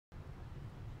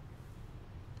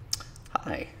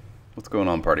Hi, what's going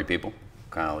on, party people?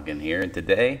 Kyle again here, and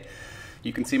today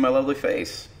you can see my lovely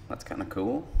face. That's kind of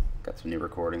cool. Got some new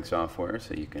recording software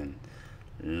so you can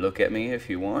look at me if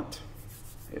you want.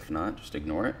 If not, just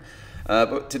ignore it.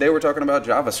 But today we're talking about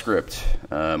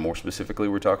JavaScript. More specifically,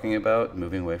 we're talking about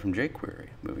moving away from jQuery,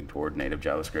 moving toward native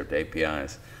JavaScript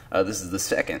APIs. This is the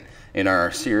second in our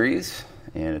series,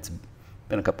 and it's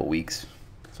been a couple weeks,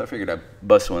 so I figured I'd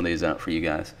bust one of these out for you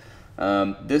guys.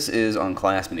 This is on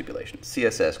class manipulation,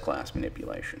 CSS class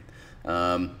manipulation.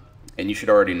 And you should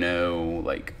already know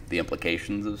like the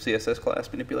implications of CSS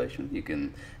class manipulation. You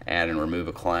can add and remove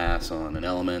a class on an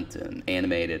element and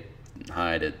animate it,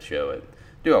 hide it, show it,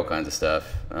 do all kinds of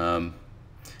stuff.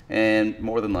 And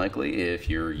more than likely, if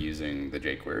you're using the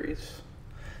jQueries,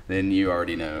 then you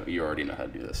already know how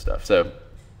to do this stuff. So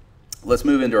let's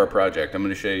move into our project. I'm going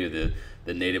to show you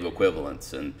the native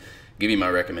equivalents and give you my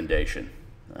recommendation.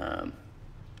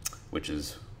 Which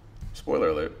is, spoiler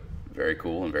alert, very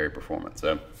cool and very performant.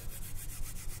 So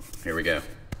here we go.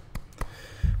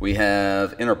 We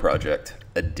have in our project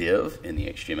a div in the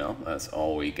HTML. That's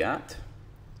all we got.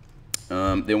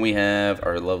 Then we have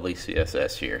our lovely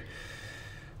CSS here.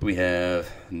 We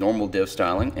have normal div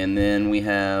styling, and then we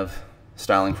have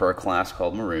styling for a class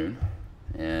called maroon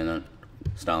and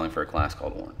styling for a class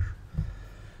called orange.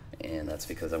 And that's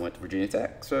because I went to Virginia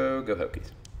Tech, so go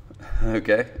Hokies.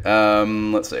 Okay,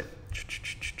 let's see.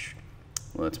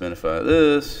 Let's minify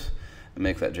this and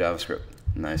make that JavaScript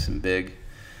nice and big.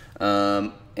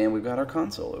 And we've got our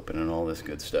console open and all this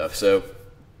good stuff. So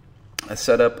I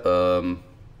set up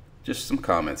just some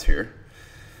comments here.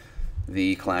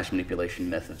 The class manipulation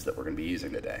methods that we're going to be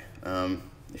using today.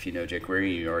 If you know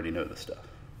jQuery, you already know this stuff.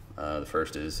 The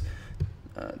first is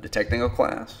detecting a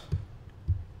class.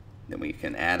 Then we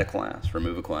can add a class,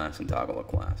 remove a class, and toggle a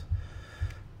class.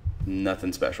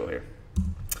 Nothing special here.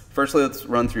 Firstly, let's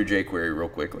run through jQuery real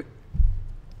quickly.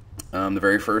 The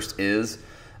very first is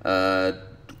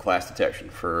class detection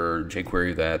for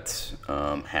jQuery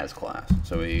that has class.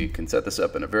 So we can set this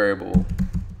up in a variable,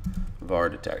 var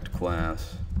detect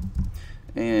class,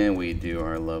 and we do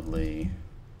our lovely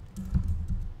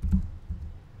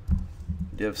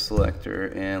div selector,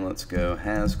 and let's go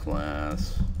has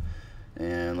class,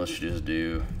 and let's just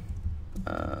do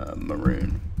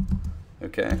maroon.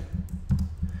 Okay, and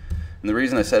the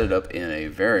reason I set it up in a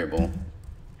variable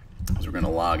is we're going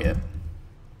to log it.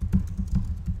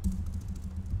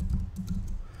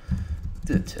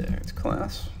 Detect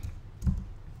class,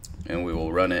 and we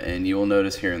will run it, and you will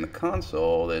notice here in the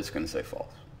console that it's going to say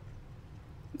false.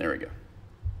 There we go.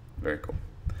 Very cool.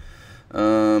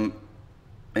 And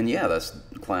yeah, that's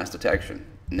class detection.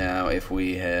 Now, if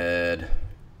we had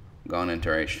gone into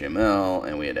our HTML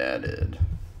and we had added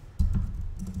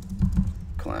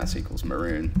class equals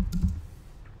maroon,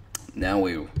 now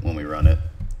when we run it,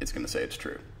 it's going to say it's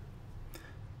true.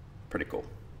 Pretty cool.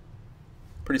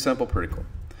 Pretty simple, pretty cool.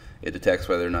 It detects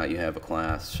whether or not you have a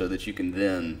class so that you can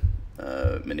then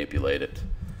manipulate it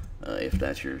if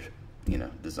that's your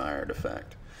desired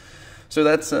effect. So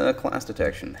that's class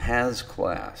detection. Has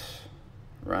class.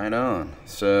 Right on.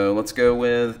 So let's go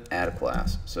with add a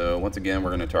class. So once again, we're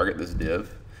going to target this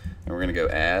div, and we're going to go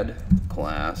add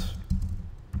class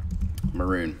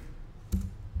maroon.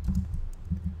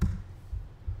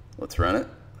 Let's run it.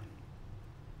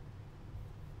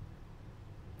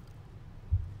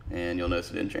 And you'll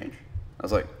notice it didn't change. I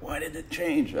was like, why did it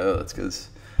change? Oh, that's because,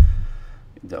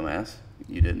 dumbass,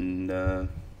 you didn't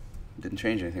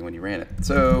change anything when you ran it.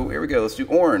 So here we go. Let's do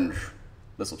orange.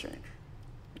 This will change.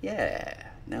 Yeah,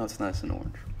 now it's nice and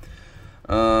orange.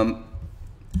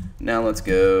 Now let's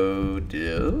go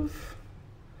div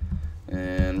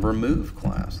and remove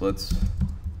class. Let's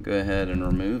go ahead and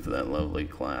remove that lovely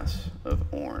class of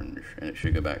orange, and it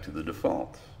should go back to the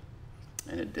default.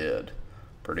 And it did.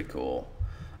 Pretty cool.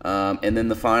 And then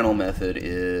the final method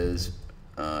is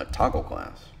toggle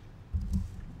class.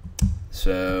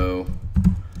 So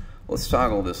let's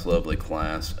toggle this lovely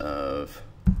class of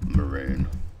maroon.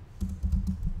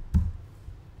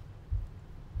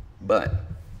 But,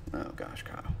 oh gosh,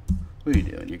 Kyle, what are you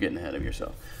doing? You're getting ahead of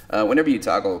yourself. Whenever you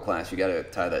toggle a class, you got to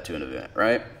tie that to an event,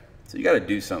 right? So you got to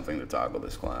do something to toggle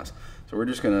this class. So we're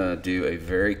just going to do a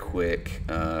very quick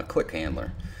click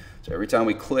handler. So every time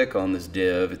we click on this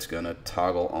div, it's going to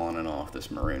toggle on and off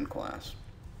this maroon class.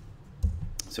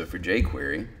 So for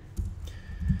jQuery,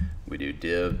 we do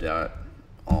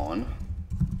div.on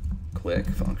click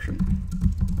function.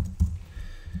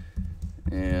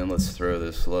 And let's throw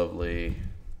this lovely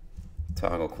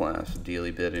toggle class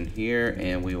dealy bit in here,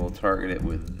 and we will target it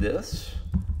with this.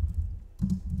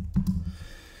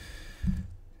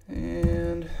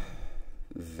 And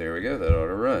there we go, that ought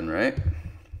to run, right?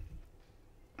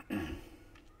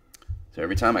 So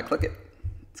every time I click it,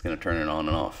 it's going to turn it on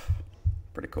and off.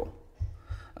 Pretty cool.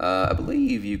 I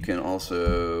believe you can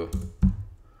also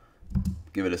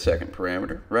give it a second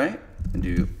parameter, right? And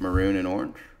do maroon and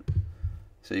orange.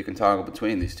 So you can toggle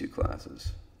between these two classes.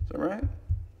 Is that right?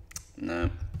 No,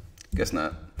 guess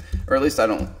not. Or at least I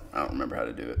don't remember how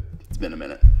to do it. It's been a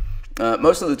minute.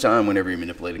 Most of the time, whenever you're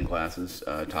manipulating classes,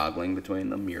 toggling between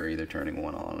them, you're either turning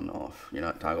one on and off. You're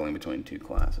not toggling between two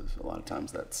classes. A lot of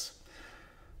times that's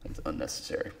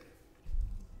unnecessary.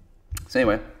 So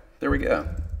anyway, there we go.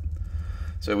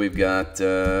 So we've got,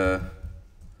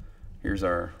 here's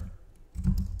our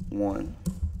 1,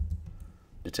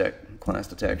 class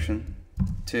detection,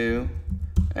 2,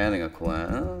 adding a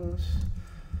class,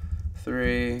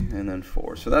 3, and then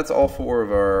 4. So that's all 4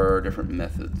 of our different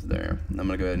methods there. I'm going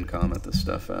to go ahead and comment this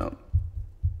stuff out.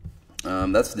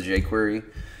 That's the jQuery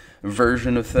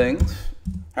version of things.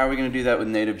 How are we going to do that with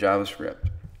native JavaScript?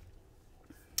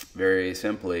 Very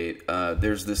simply,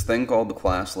 there's this thing called the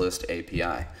Classlist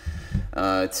API.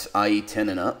 It's IE 10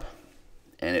 and up,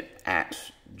 and it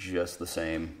acts just the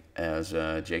same as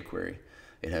jQuery.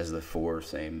 It has the 4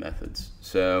 same methods.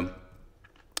 So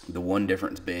the one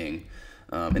difference being,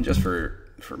 and just for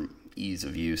ease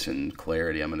of use and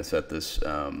clarity, I'm going to set this,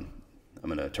 I'm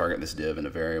going to target this div in a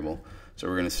variable. So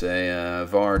we're going to say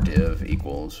var div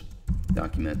equals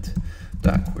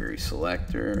document.query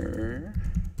selector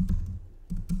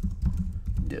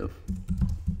div.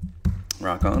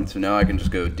 Rock on. So now I can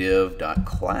just go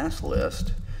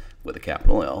div.classlist with a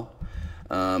capital L,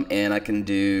 and I can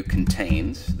do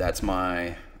contains. That's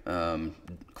my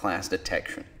class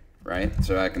detection, right?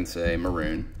 So I can say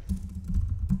maroon,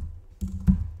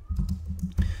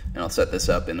 and I'll set this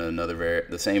up in another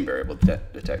the same variable,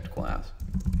 detect class,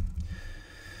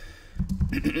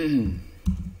 and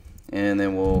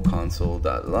then we'll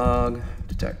console.log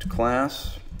detect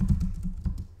class.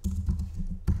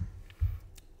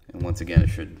 And once again, it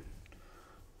should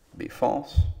be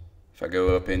false. If I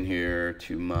go up in here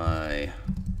to my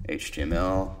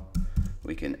HTML,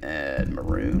 we can add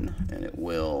maroon, and it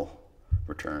will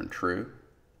return true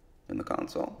in the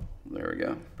console. There we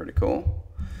go. Pretty cool.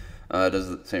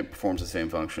 Performs the same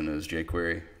function as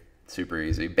jQuery. Super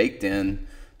easy. Baked in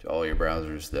to all your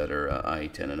browsers that are IE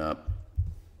 10 and up.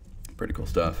 Pretty cool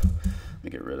stuff. Let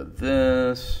me get rid of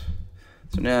this.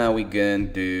 So now we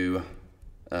can do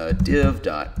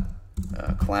div.classlist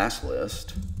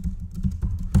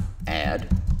add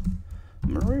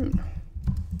maroon,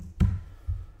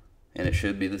 and it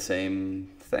should be the same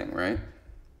thing, right?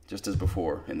 Just as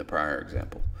before in the prior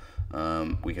example.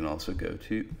 We can also go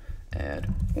to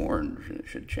add orange, and it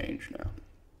should change now.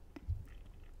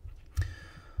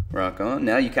 Rock on.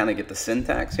 Now you kind of get the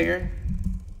syntax here,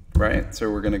 right? So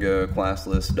we're going to go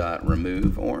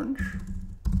classlist.remove orange.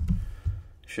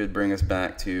 Should bring us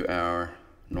back to our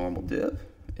normal div.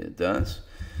 It does.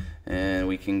 And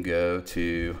we can go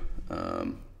to,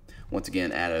 once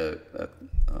again, add a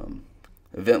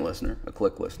event listener, a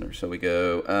click listener. So we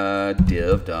go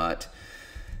div.add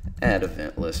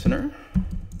event listener,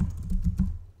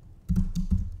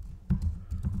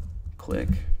 click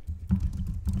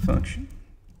function,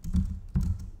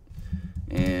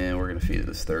 and we're going to feed it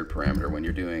this third parameter. When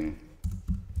you're doing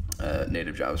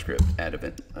native JavaScript add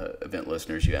event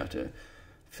listeners, you have to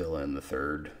fill in the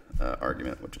third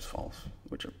argument, which is false,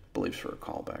 which I believe is for a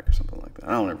callback or something like that.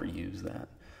 I don't ever use that.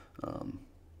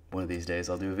 One of these days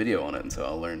I'll do a video on it, and so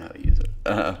I'll learn how to use it.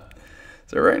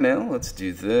 So right now, let's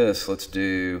do this. Let's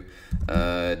do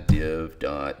div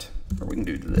dot, or we can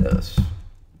do this,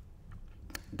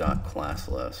 dot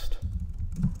classlist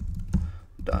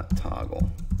dot toggle.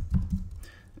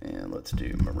 And let's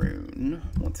do maroon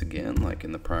once again, like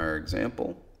in the prior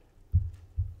example.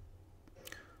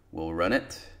 We'll run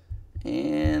it,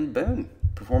 and boom,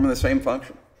 performing the same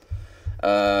function.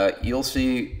 You'll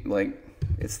see, like,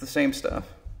 it's the same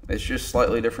stuff. It's just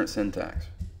slightly different syntax.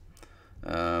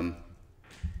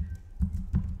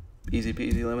 Easy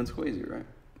peasy lemon squeezy, right?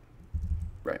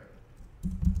 Right.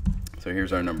 So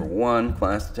here's our number 1,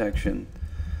 class detection.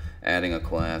 Adding a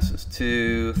class is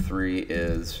 2, 3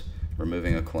 is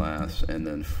removing a class, and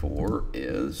then 4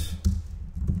 is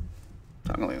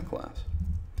toggling a class.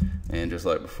 And just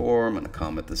like before, I'm going to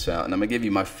comment this out, and I'm going to give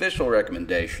you my official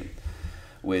recommendation,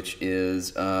 which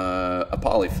is a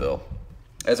polyfill.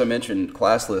 As I mentioned,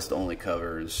 Classlist only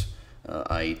covers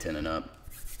IE 10 and up.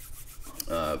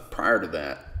 Prior to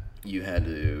that, you had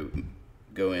to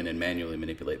go in and manually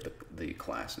manipulate the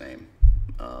class name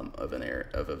of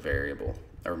a variable,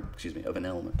 or excuse me, of an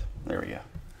element. There we go.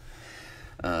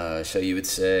 So you would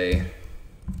say,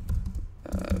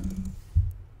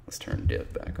 let's turn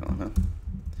div back on, huh?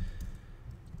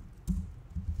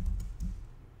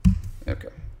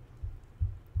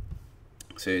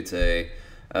 So you'd say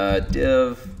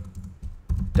div.class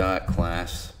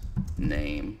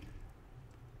name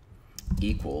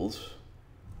equals,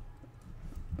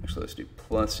 actually let's do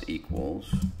plus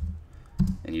equals,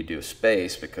 and you do a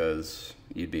space because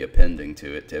you'd be appending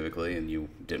to it typically, and you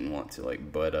didn't want to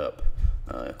like butt up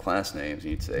class names, and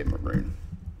you'd say maroon.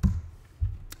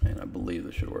 And I believe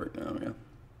this should work now, yeah.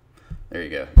 There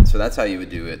you go. So that's how you would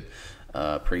do it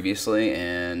previously,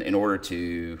 and in order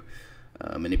to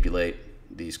manipulate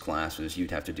these classes,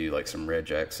 you'd have to do like some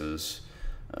regexes,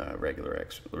 regular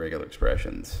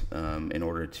expressions, in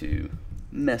order to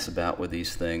mess about with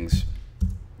these things.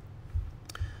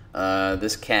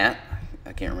 This cat,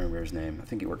 I can't remember his name, I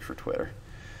think he works for Twitter,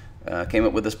 came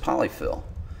up with this polyfill.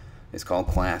 It's called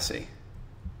Classie.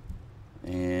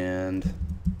 And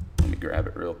let me grab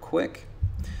it real quick.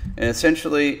 And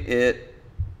essentially it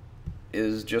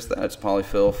is just that. It's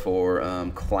polyfill for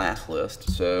Classlist.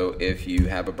 So if you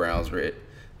have a browser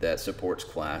that supports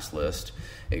Classlist,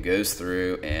 it goes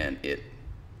through and it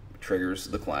triggers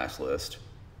the Classlist.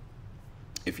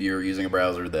 If you're using a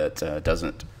browser that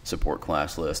doesn't support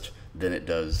Classlist, then it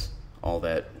does all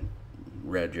that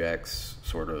regex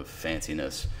sort of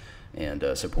fanciness and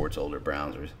supports older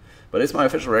browsers. But it's my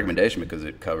official recommendation because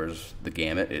it covers the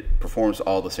gamut. It performs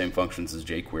all the same functions as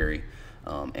jQuery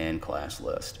and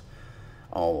Classlist,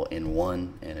 all in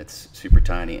one, and it's super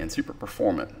tiny and super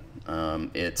performant.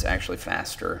 It's actually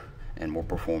faster and more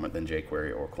performant than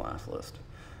jQuery or Classlist.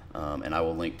 And I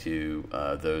will link to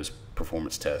those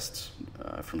performance tests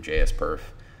from JSPerf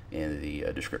in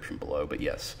the description below. But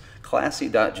yes,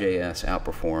 Classie.js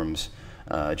outperforms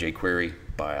jQuery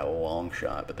by a long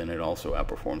shot, but then it also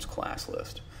outperforms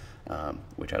Classlist,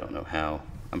 which I don't know how.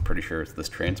 I'm pretty sure it's this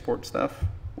transport stuff,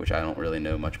 which I don't really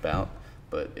know much about,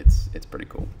 but it's pretty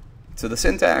cool. So the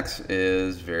syntax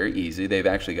is very easy. They've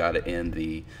actually got it in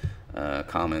the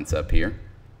comments up here.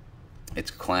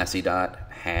 It's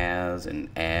Classie.has and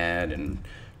add and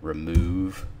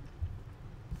remove.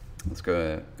 Let's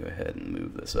go ahead and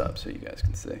move this up so you guys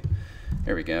can see.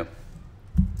 There we go.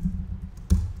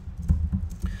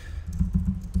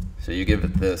 So you give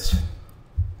it this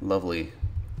lovely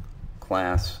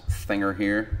class thinger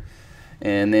here,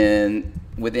 and then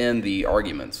within the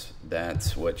arguments,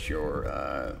 that's what you're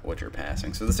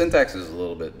passing. So the syntax is a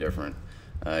little bit different.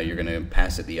 You're going to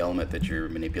pass it the element that you're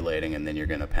manipulating, and then you're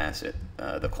going to pass it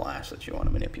the class that you want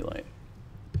to manipulate.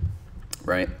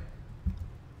 Right?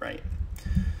 Right.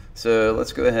 So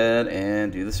let's go ahead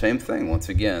and do the same thing once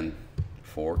again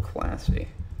for Classie,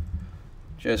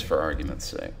 just for argument's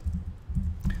sake.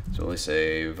 So we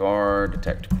say var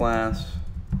detect class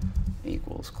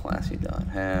equals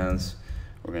Classie.has.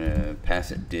 We're going to pass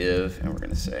it div, and we're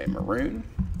going to say maroon.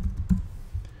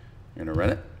 We're going to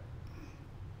run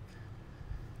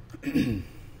it.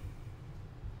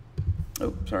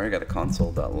 Oh, sorry, I got a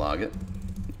console.log it.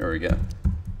 There we go.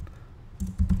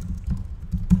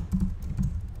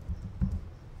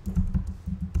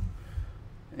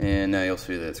 And now you'll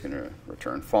see that it's going to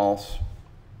return false.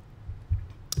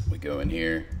 We go in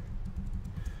here,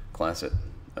 pass it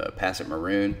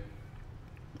maroon,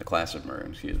 the class of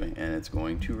maroon, excuse me, and it's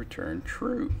going to return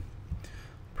true.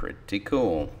 Pretty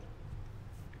cool.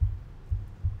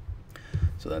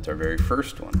 So that's our very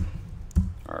first one,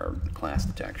 our class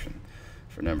detection.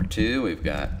 For number 2, we've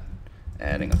got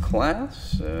adding a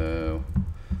class. So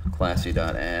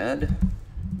Classie.add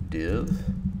div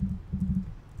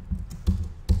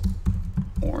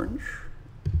orange.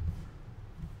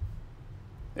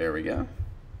 There we go.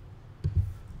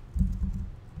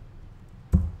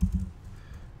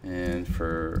 And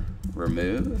for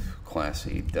remove,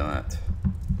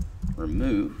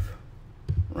 Classie.remove.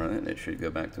 Run it, it should go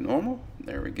back to normal.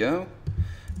 There we go.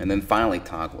 And then finally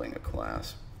toggling a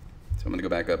class. So I'm going to go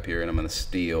back up here and I'm going to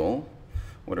steal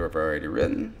whatever I've already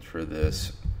written for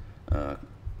this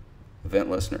event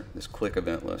listener, this click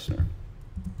event listener.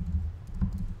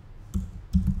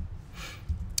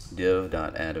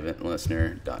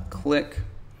 div.addEventListener.click,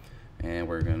 and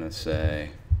we're going to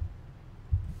say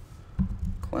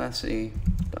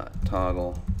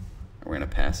Classie.toggle, and we're going to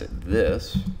pass it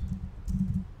this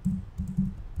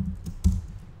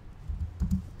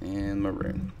and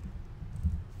maroon.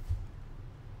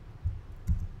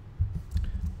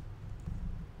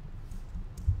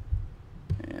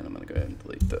 And I'm going to go ahead and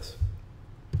delete this.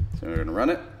 So we're going to run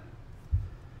it,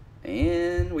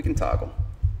 and we can toggle.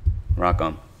 Rock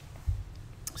on.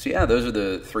 So yeah, those are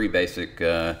the 3 basic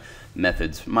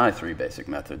methods, my 3 basic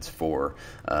methods for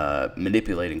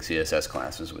manipulating CSS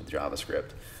classes with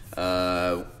JavaScript.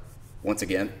 Once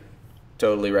again,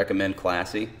 totally recommend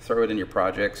Classie. Throw it in your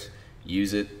projects,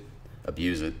 use it,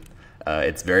 abuse it.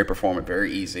 It's very performant,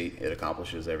 very easy. It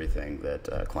accomplishes everything that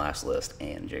Classlist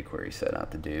and jQuery set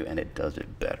out to do, and it does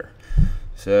it better.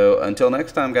 So until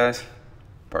next time, guys,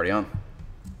 party on.